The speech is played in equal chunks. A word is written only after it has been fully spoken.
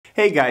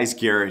Hey guys,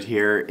 Garrett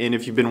here, and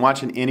if you've been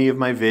watching any of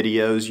my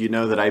videos, you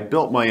know that I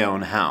built my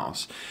own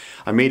house.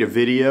 I made a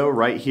video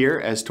right here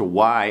as to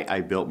why I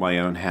built my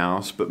own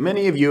house, but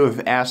many of you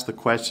have asked the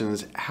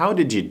questions, how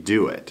did you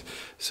do it?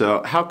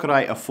 So how could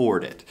I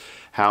afford it?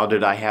 How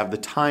did I have the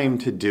time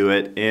to do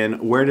it?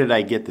 And where did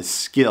I get the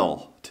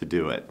skill to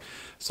do it?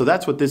 So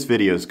that's what this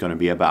video is going to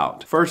be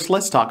about. First,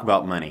 let's talk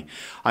about money.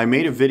 I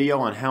made a video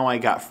on how I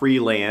got free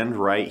land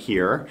right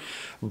here,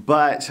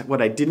 but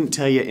what I didn't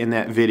tell you in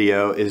that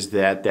video is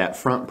that that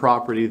front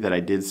property that I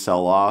did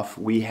sell off,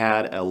 we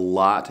had a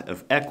lot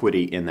of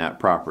equity in that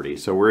property.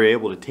 So we were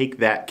able to take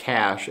that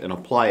cash and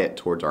apply it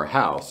towards our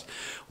house.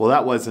 Well,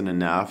 that wasn't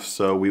enough,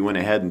 so we went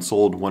ahead and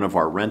sold one of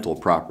our rental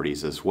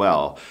properties as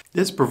well.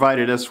 This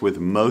provided us with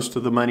most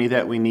of the money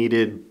that we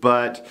needed,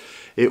 but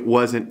it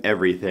wasn't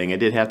everything. I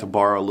did have to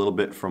borrow a little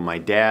bit from my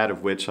dad,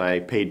 of which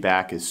I paid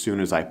back as soon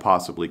as I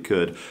possibly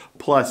could.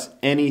 Plus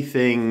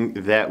anything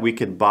that we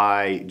could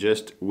buy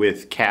just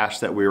with cash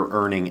that we were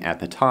earning at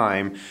the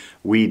time,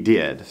 we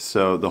did.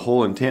 So the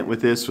whole intent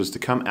with this was to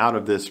come out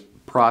of this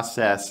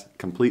process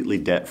completely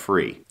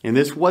debt-free. And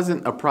this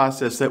wasn't a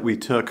process that we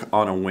took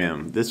on a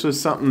whim. This was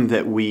something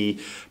that we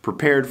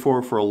prepared for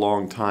a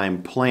long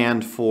time,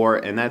 planned for,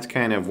 and that's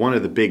kind of one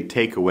of the big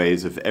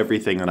takeaways of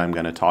everything that I'm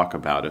going to talk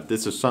about. If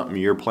this is something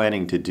you're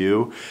planning to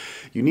do,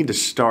 you need to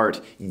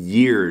start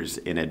years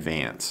in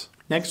advance.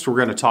 Next, we're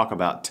going to talk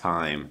about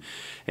time.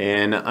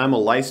 And I'm a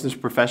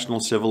licensed professional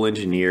civil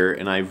engineer,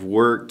 and I've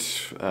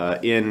worked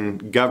in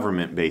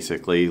government,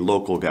 basically,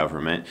 local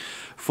government,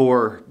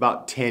 for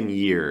about 10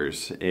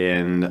 years.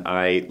 And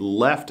I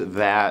left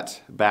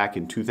that back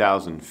in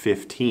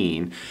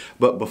 2015.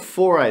 But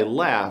before I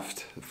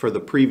left, for the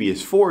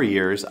previous 4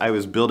 years, I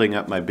was building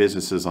up my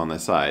businesses on the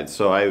side.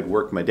 So I would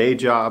work my day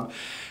job,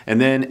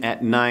 and then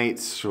at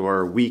nights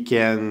or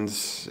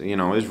weekends, you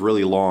know, it was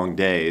really long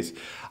days,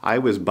 I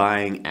was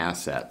buying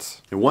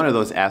assets. And one of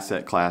those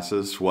asset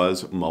classes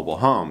was mobile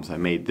homes. I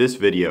made this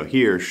video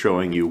here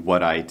showing you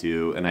what I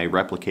do, and I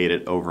replicate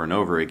it over and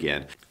over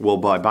again. Well,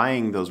 by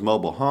buying those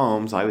mobile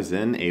homes, I was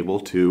then able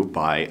to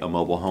buy a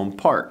mobile home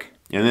park.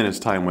 And then as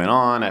time went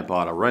on, I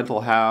bought a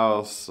rental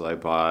house, I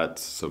bought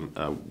some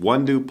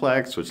one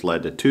duplex, which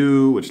led to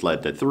two, which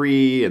led to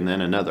three, and then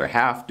another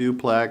half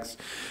duplex.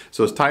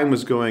 So as time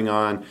was going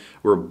on,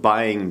 we're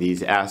buying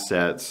these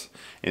assets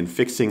and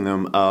fixing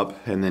them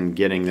up and then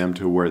getting them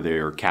to where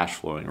they're cash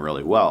flowing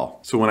really well.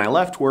 So when I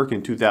left work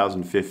in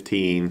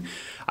 2015,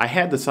 I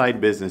had the side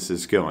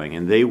businesses going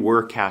and they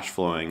were cash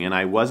flowing, and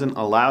I wasn't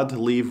allowed to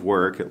leave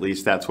work, at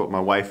least that's what my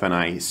wife and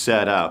I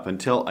set up,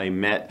 until I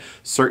met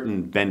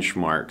certain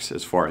benchmarks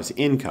as far as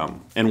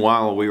income. And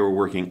while we were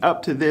working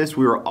up to this,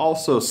 we were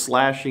also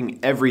slashing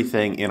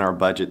everything in our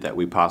budget that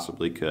we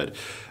possibly could.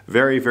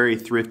 Very, very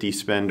thrifty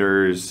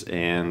spenders,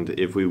 and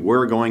if we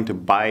were going to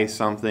buy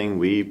something,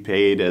 we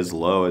paid as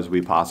low as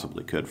we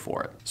possibly could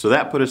for it. So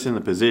that put us in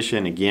the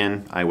position,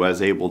 again, I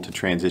was able to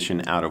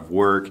transition out of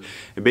work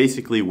and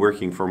basically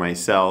working for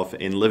myself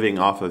and living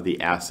off of the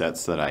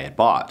assets that I had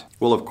bought.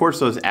 Well, of course,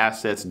 those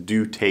assets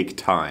do take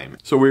time.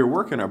 So we were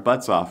working our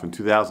butts off in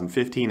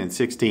 2015 and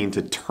 16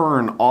 to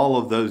turn all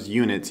of those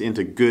units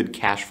into good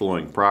cash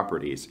flowing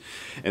properties.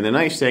 And the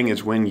nice thing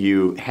is when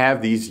you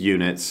have these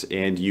units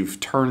and you've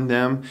turned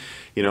them,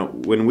 you know,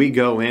 when we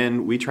go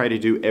in, we try to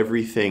do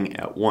everything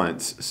at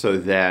once so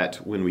that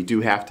when we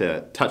do have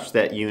to touch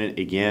that unit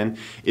again,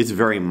 it's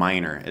very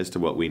minor as to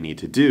what we need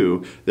to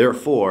do.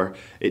 Therefore,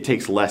 it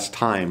takes less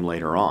time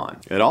later on.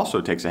 It also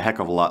takes a heck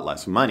of a lot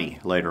less money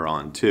later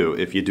on too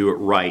if you do it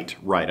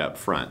right up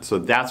front. So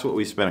that's what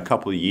we spent a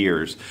couple of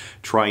years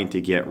trying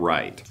to get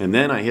right. And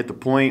then I hit the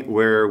point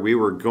where we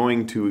were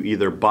going to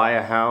either buy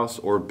a house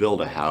or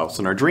build a house.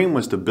 And our dream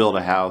was to build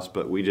a house,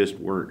 but we just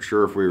weren't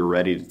sure if we were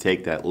ready to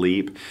take that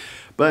leap.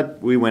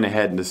 But we went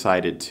ahead and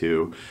decided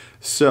to.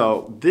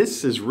 So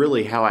this is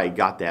really how I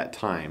got that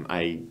time.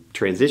 I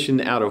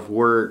transitioned out of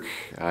work.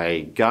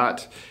 I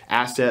got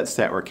assets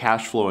that were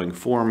cash flowing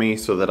for me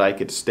so that I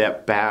could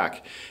step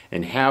back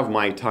and have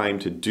my time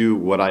to do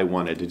what I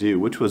wanted to do,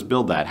 which was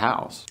build that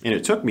house. And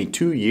it took me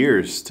 2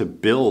 years to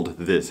build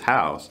this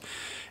house.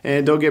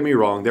 And don't get me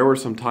wrong, there were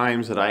some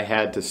times that I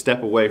had to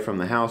step away from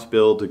the house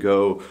build to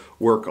go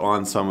work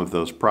on some of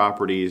those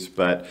properties,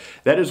 but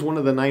that is one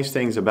of the nice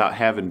things about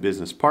having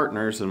business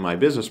partners, and my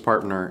business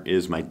partner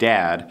is my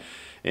dad.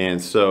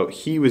 And so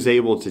he was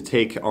able to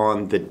take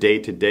on the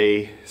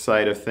day-to-day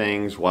side of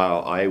things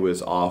while I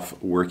was off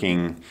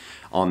working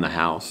on the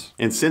house.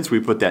 And since we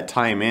put that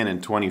time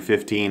in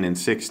 2015 and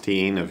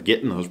 16 of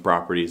getting those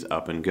properties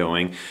up and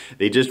going,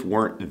 they just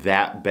weren't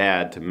that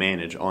bad to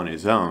manage on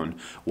his own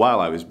while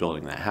I was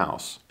building that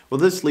house. Well,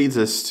 this leads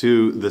us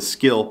to the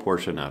skill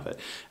portion of it.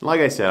 And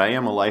like I said, I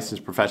am a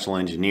licensed professional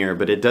engineer,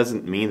 but it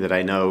doesn't mean that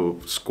I know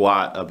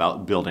squat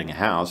about building a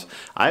house.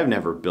 I've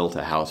never built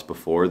a house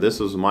before. This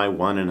was my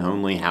one and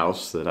only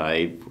house that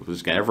I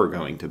was ever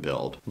going to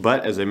build.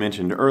 But as I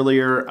mentioned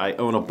earlier, I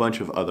own a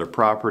bunch of other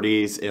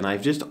properties, and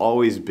I've just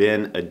always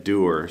been a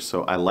doer,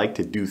 so I like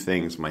to do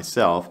things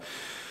myself.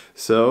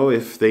 So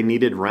if they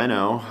needed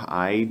reno,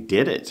 I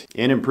did it.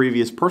 And in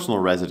previous personal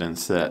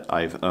residence that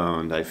I've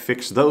owned, I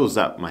fixed those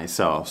up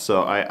myself.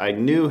 So I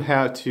knew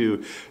how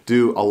to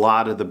do a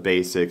lot of the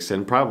basics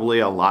and probably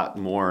a lot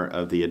more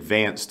of the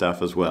advanced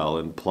stuff as well,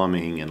 and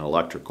plumbing and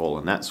electrical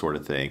and that sort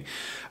of thing.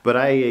 But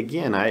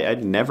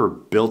I'd never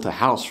built a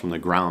house from the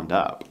ground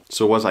up.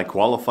 So was I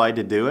qualified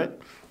to do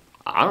it?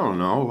 I don't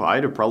know.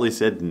 I'd have probably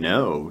said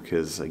no,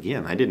 because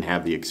again, I didn't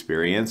have the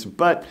experience,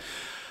 but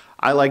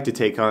I like to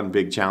take on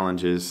big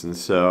challenges, and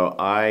so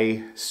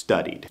I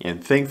studied.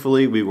 And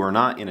thankfully, we were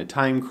not in a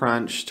time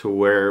crunch to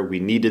where we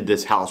needed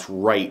this house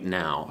right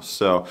now.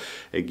 So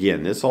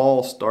again, this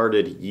all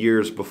started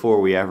years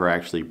before we ever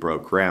actually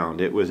broke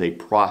ground. It was a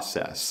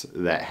process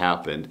that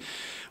happened,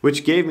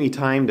 which gave me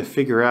time to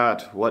figure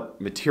out what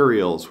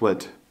materials,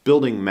 what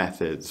building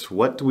methods,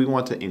 what do we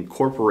want to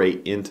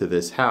incorporate into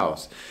this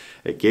house.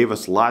 It gave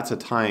us lots of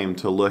time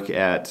to look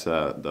at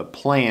the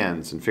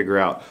plans and figure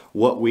out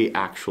what we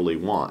actually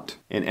want.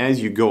 And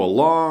as you go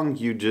along,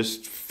 you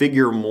just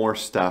figure more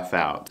stuff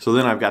out. So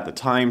then I've got the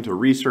time to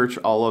research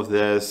all of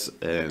this,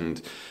 and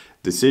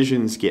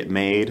decisions get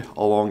made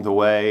along the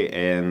way,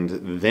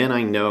 and then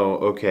I know,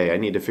 okay, I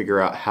need to figure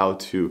out how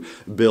to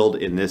build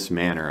in this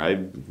manner.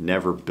 I've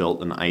never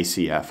built an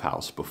ICF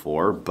house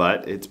before,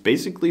 but it's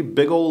basically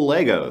big old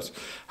Legos.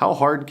 How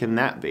hard can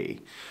that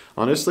be?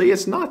 Honestly,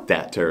 it's not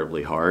that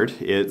terribly hard.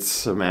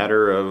 It's a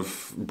matter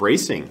of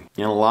bracing.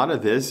 And a lot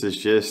of this is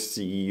just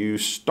you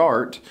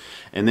start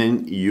and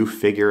then you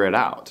figure it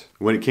out.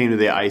 When it came to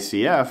the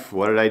ICF,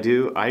 what did I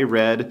do? I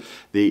read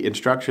the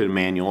instruction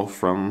manual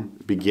from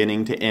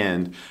beginning to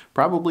end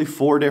probably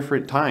 4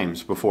 different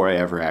times before I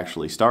ever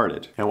actually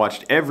started. I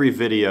watched every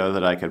video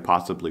that I could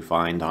possibly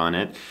find on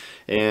it,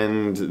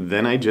 and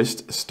then I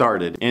just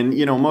started. And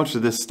you know, most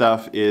of this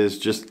stuff is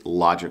just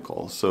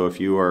logical. So if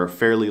you are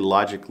fairly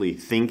logically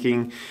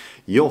thinking,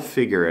 you'll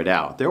figure it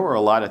out. There were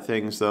a lot of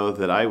things though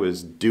that I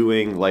was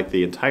doing, like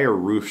the entire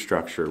roof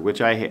structure, which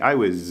I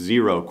was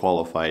zero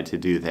qualified to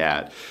do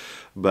that.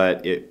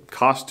 But it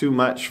cost too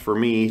much for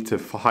me to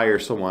hire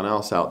someone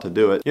else out to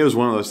do it. It was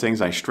one of those things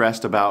I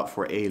stressed about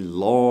for a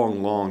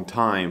long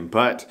time,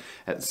 but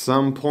at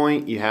some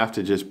point you have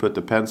to just put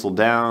the pencil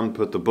down,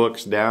 put the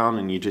books down,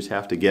 and you just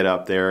have to get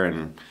up there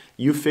and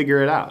you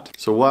figure it out.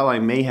 So while I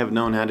may have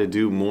known how to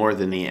do more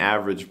than the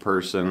average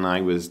person, I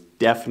was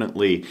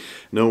definitely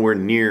nowhere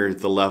near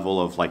the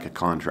level of like a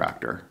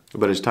contractor.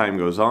 But as time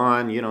goes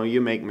on, you know,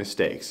 you make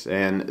mistakes,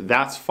 and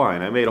that's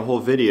fine. I made a whole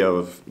video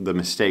of the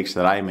mistakes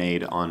that I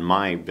made on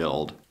my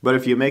build. But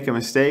if you make a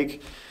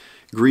mistake,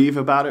 grieve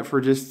about it for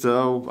just, I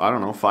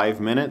don't know,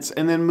 5 minutes,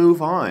 and then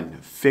move on.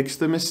 Fix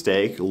the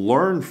mistake,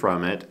 learn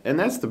from it, and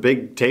that's the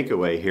big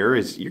takeaway here,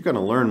 is you're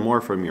gonna learn more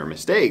from your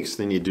mistakes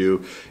than you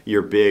do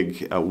your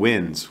big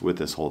wins with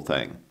this whole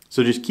thing.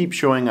 So just keep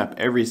showing up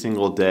every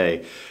single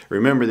day.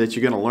 Remember that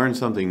you're gonna learn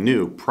something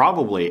new,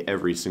 probably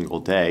every single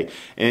day.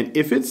 And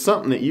if it's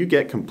something that you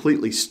get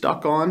completely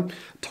stuck on,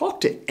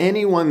 talk to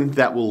anyone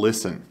that will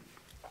listen.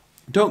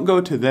 Don't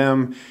go to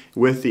them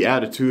with the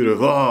attitude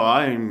of, oh,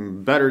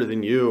 I'm better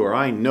than you, or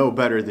I know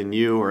better than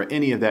you, or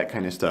any of that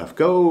kind of stuff.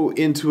 Go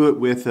into it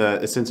with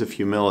a sense of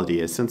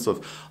humility, a sense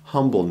of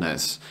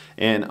humbleness,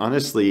 and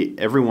honestly,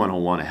 everyone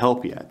will want to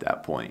help you at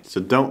that point. So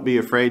don't be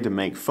afraid to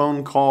make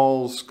phone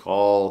calls,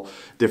 call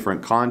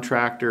different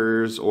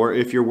contractors, or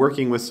if you're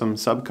working with some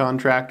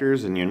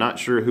subcontractors and you're not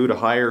sure who to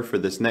hire for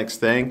this next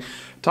thing,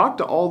 talk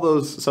to all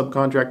those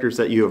subcontractors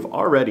that you have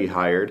already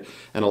hired,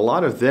 and a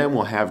lot of them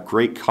will have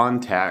great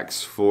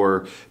contacts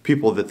for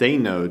people that they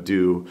know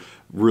do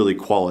really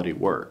quality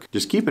work.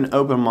 Just keep an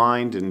open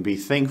mind and be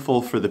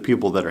thankful for the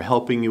people that are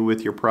helping you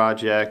with your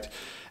project,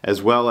 as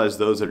well as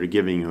those that are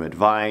giving you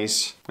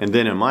advice. And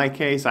then in my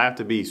case, I have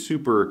to be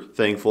super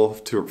thankful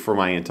for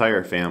my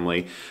entire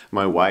family.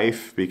 My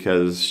wife,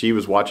 because she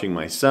was watching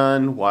my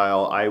son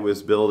while I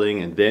was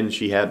building, and then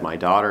she had my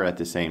daughter at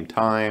the same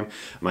time.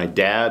 My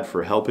dad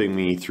for helping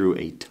me through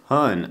a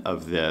ton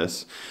of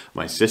this.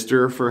 My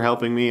sister for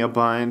helping me a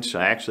bunch.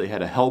 I actually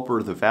had a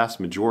helper the vast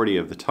majority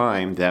of the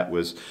time that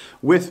was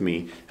with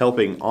me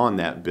helping on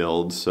that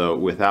build. So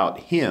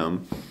without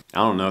him, I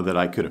don't know that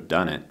I could have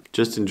done it.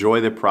 Just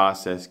enjoy the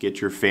process,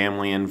 get your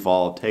family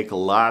involved, take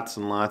lots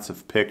and lots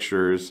of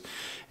pictures,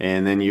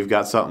 and then you've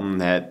got something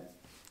that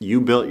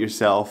you built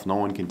yourself. No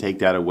one can take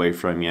that away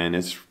from you, and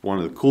it's one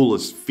of the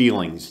coolest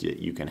feelings that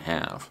you can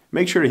have.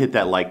 Make sure to hit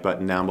that like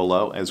button down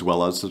below, as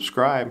well as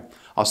subscribe.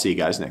 I'll see you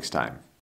guys next time.